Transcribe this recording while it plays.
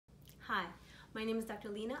Hi, my name is Dr.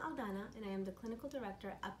 Aldana and I am the Clinical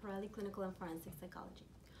Director at Pirelli Clinical and Forensic Psychology.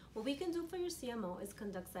 What we can do for your CMO is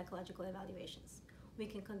conduct psychological evaluations. We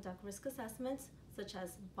can conduct risk assessments such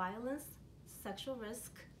as violence, sexual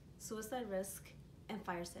risk, suicide risk, and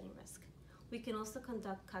fire setting risk. We can also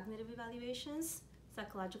conduct cognitive evaluations,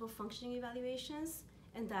 psychological functioning evaluations,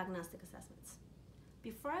 and diagnostic assessments.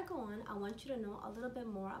 Before I go on, I want you to know a little bit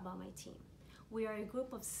more about my team. We are a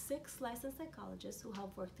group of 6 licensed psychologists who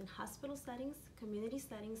have worked in hospital settings, community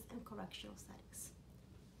settings, and correctional settings.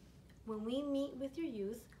 When we meet with your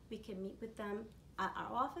youth, we can meet with them at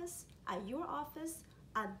our office, at your office,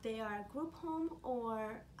 at their group home,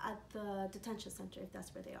 or at the detention center if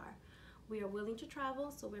that's where they are. We are willing to travel,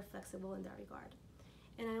 so we're flexible in that regard.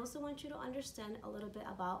 And I also want you to understand a little bit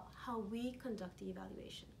about how we conduct the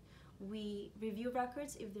evaluation. We review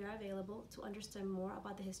records if they're available to understand more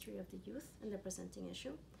about the history of the youth and the presenting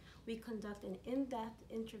issue. We conduct an in-depth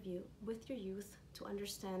interview with your youth to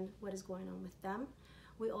understand what is going on with them.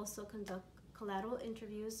 We also conduct collateral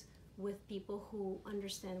interviews with people who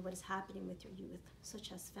understand what is happening with your youth,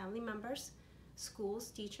 such as family members, schools,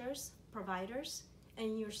 teachers, providers,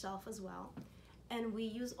 and yourself as well. And we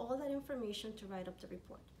use all that information to write up the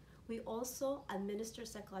report. We also administer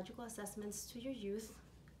psychological assessments to your youth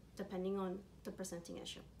depending on the presenting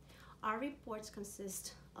issue. Our reports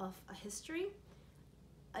consist of a history,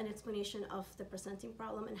 an explanation of the presenting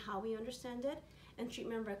problem and how we understand it, and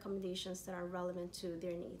treatment recommendations that are relevant to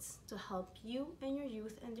their needs to help you and your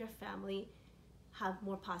youth and their family have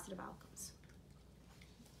more positive outcomes.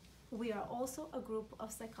 We are also a group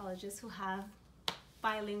of psychologists who have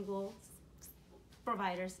bilingual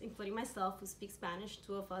providers, including myself, who speaks Spanish.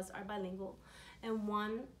 2 of us are bilingual, and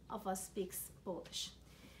 1 of us speaks Polish.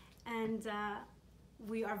 And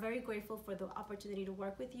we are very grateful for the opportunity to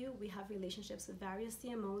work with you. We have relationships with various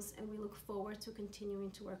CMOs, and we look forward to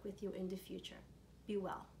continuing to work with you in the future. Be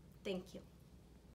well. Thank you.